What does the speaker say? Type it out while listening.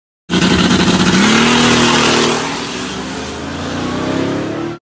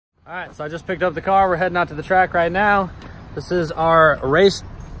All right, so I just picked up the car. We're heading out to the track right now. This is our race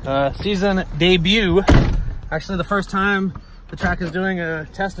season debut. Actually, the first time the track is doing a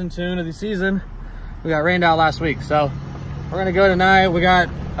test and tune of the season. We got rained out last week, so we're gonna go tonight. We got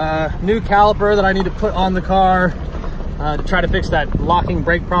a new caliper that I need to put on the car to try to fix that locking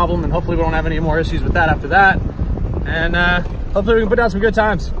brake problem, and hopefully we don't have any more issues with that after that. And hopefully we can put down some good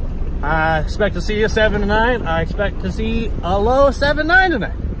times. I expect to see a 7.9. I expect to see a low 7.9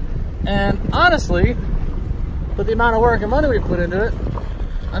 tonight. And honestly, with the amount of work and money we put into it,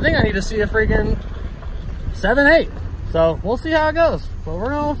 I think I need to see a freaking 7.8. So we'll see how it goes, but we're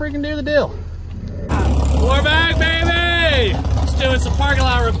gonna freaking do the deal. We're back, baby! Just doing some parking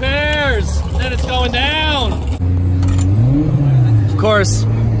lot repairs, then it's going down. Of course,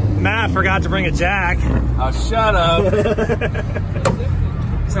 Matt forgot to bring a jack. Oh, shut up.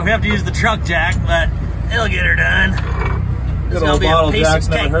 So we have to use the truck jack, but it'll get her done. Good old bottle jack's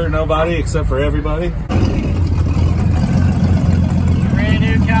never hurt nobody except for everybody. Brand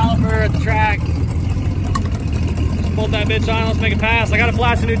new caliper at the track. Just bolt that bitch on, let's make it pass. I gotta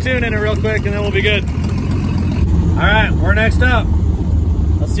flash a new tune in it real quick and then we'll be good. All right, we're next up.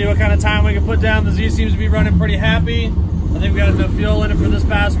 Let's see what kind of time we can put down. The Z seems to be running pretty happy. I think we got enough fuel in it for this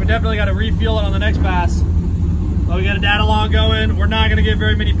pass. We definitely got to refuel it on the next pass. But we got a data log going. We're not gonna get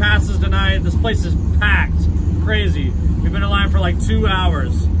very many passes tonight. This place is packed, crazy. We've been in line for like 2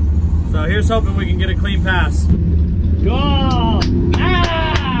 hours. So here's hoping we can get a clean pass. Go!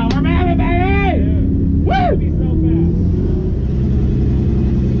 Ah! We're moving, baby! Woo! Be so fast.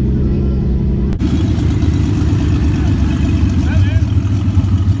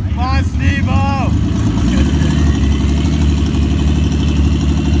 Come on, Steve-O!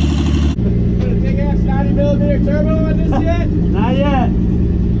 Put a big ass 90mm turbo on this yet? Not yet.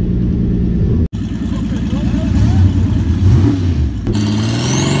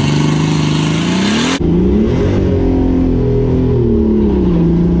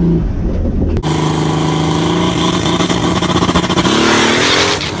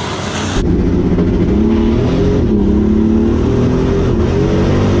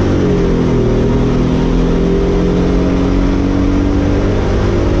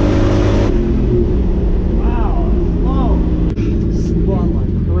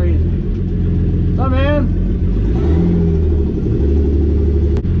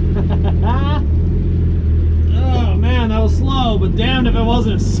 But damned if it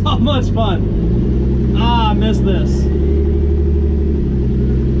wasn't so much fun. Ah, I missed this.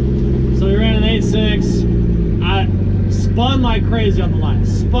 So we ran an 8.6. I spun like crazy on the line.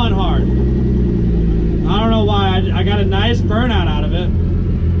 Spun hard. I don't know why. I got a nice burnout out of it.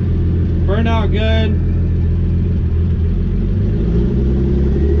 Burned out good.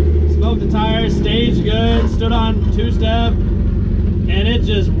 Smoked the tires, staged good, stood on two-step, and it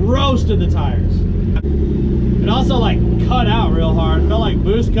just roasted the tires. It also like cut out real hard. It felt like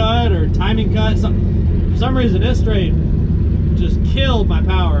boost cut or timing cut. For some reason, this straight just killed my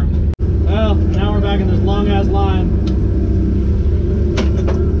power. Well, now we're back in this long ass line.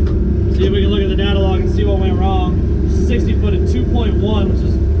 See if we can look at the data log and see what went wrong. 60 foot at 2.1, which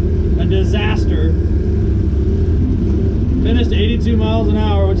is a disaster. Finished 82 miles an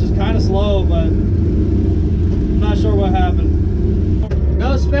hour, which is kind of slow, but I'm not sure what happened.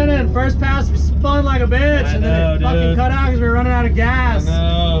 No spinning. First pass, we spun like a bitch, and then it fucking cut out because we were running out of gas. I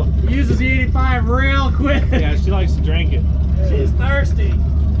know. Uses the e85 real quick. Yeah, she likes to drink it. She's thirsty.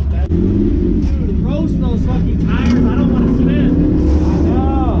 Dude, roast those fucking tires. I don't want to spin. I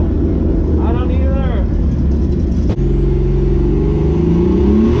know. I don't either.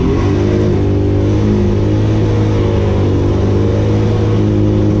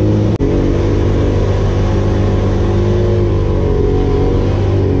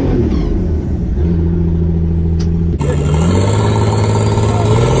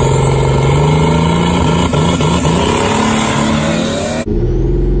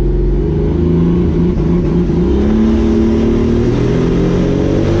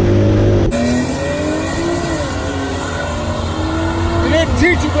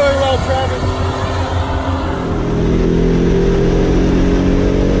 Teach you very well, Travis.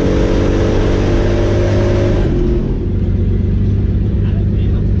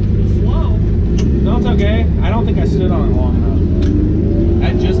 Slow. No, it's okay. I don't think I stood on it long enough.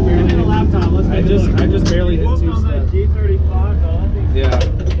 I just barely hit a laptop. Let's I just barely hit two steps. G35 though. Yeah.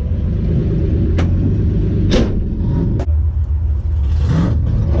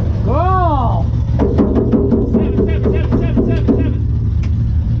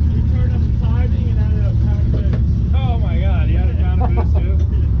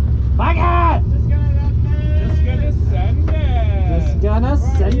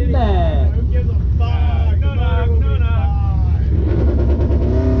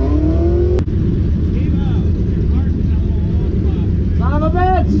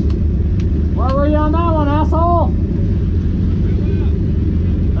 Where were you on that one, asshole?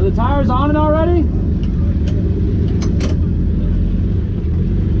 Are the tires on it already?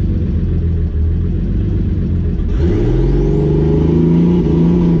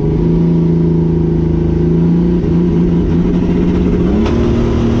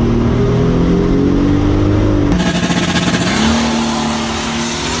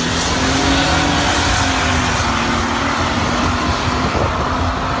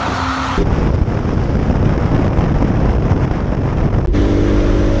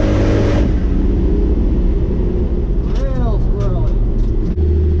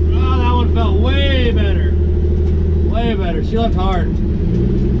 She left hard.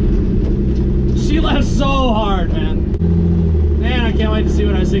 She left so hard, man. Man, I can't wait to see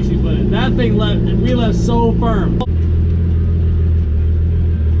what I 60 footed. That thing left, we left so firm.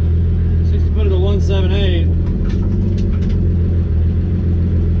 60 footed to 178.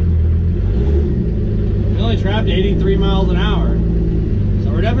 We only trapped 83 miles an hour.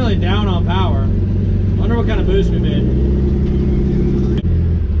 So we're definitely down on power. Wonder what kind of boost we made.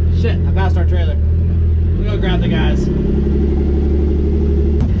 Shit, I passed our trailer. We'll go grab the guys.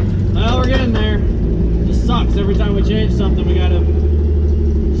 Well, we're getting there. It just sucks. Every time we change something, we gotta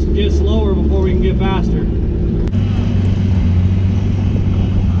get slower before we can get faster.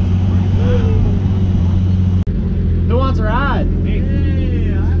 Who wants a ride? Hey,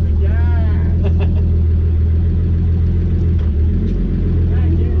 I'm the guy.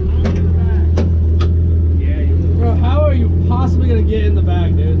 Bro, how are you possibly gonna get in the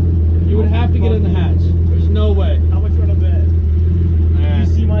back, dude? You would have to get in the hatch. There's no way. How much you wanna bet? You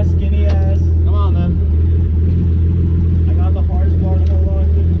see my skinny ass? Come on, then. I got the hardest part to hold on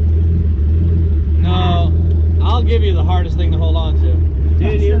to. No, I'll give you the hardest thing to hold on to.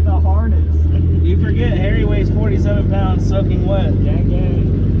 Dude, you the hardest. You forget Harry weighs 47 pounds soaking wet. Gang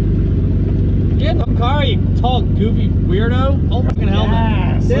gang. Get in the car, you tall, goofy weirdo. Hold fucking helmet.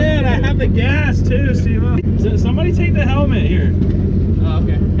 Gas. Dude, I have the gas too, Steve. Somebody take the helmet here. Oh,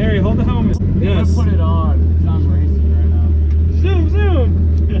 okay. Harry, hold the helmet. Yes. I'm gonna put it on. I'm racing right now. Zoom, zoom.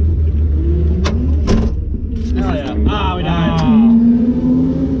 Hell yeah. Ah, we died.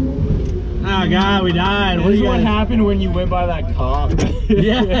 Oh God, we died. This is what happened when you went by that cop.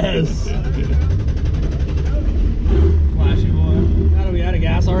 Yes. Flashy boy. How do we out of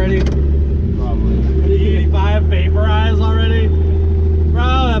gas already? Probably. The e85 vaporized already?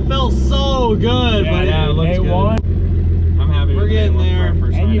 Bro, that felt so good, Yeah, but yeah, it looks good. I'm happy. We're getting there.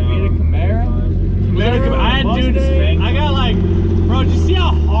 And you beat a Camaro? I had, dude, I got like, bro, did you see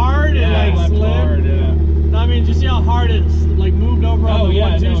how hard it like slid? Hard, yeah. No, I mean, did you see how hard it like moved over on the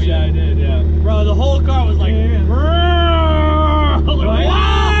 1-2 shit? Yeah, I did, yeah. Bro, the whole car was like, like,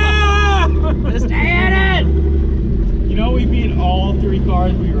 wow! Just hit it! You know, we beat all 3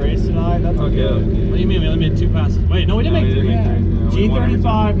 cars we raced tonight. That's okay. What do you mean? We only made 2 passes. Wait, no, we didn't make 3.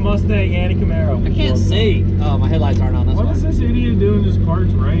 G35, Mustang, and a Camaro. I can't see. Oh, my headlights aren't on. That's what is this idiot doing? Just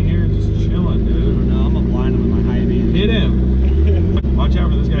parked right here, just chilling, dude. No, I'm gonna blind him with my high beam. Hit him. Watch out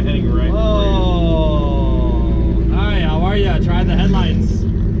for this guy heading right for you. Hi, how are ya? Tried the headlights.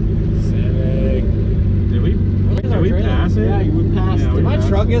 Civic. Did we pass it? Yeah, we passed. Did my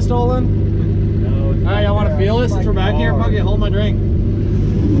truck get stolen? No. Alright, y'all want to feel this since we're back here? Fuck it, hold my drink.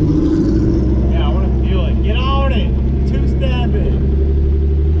 Yeah, I want to feel it. Get on it. 2-step it.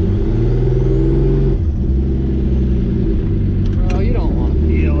 Bro, you don't want to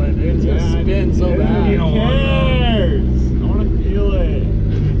feel it, dude. It's gonna spin so bad. Who cares? I want to feel it.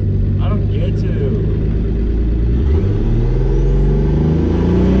 I don't get to.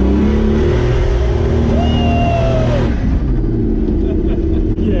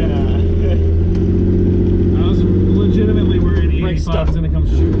 Stuck. It's gonna come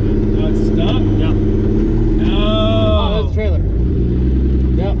shooting. Oh, it's stuck? Yep. No. Oh, there's the trailer.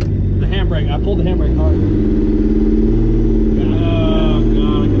 Yep. The handbrake. I pulled the handbrake hard. Oh,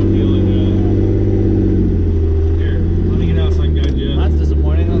 God, I can feel it. Here, let me get out so I can guide you. That's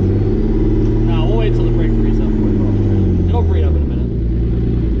disappointing. No, we'll wait till the brake frees up before we pull off the trailer. It'll free up in a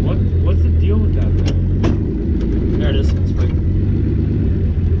minute. What's the deal with that thing? There it is. It's free.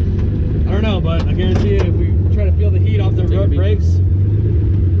 I don't know, but I guarantee you if we try to feel the heat off the brakes,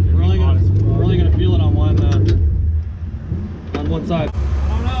 we're only gonna feel it on one side. I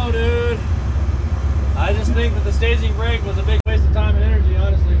don't know, dude. I just think that the staging brake was a big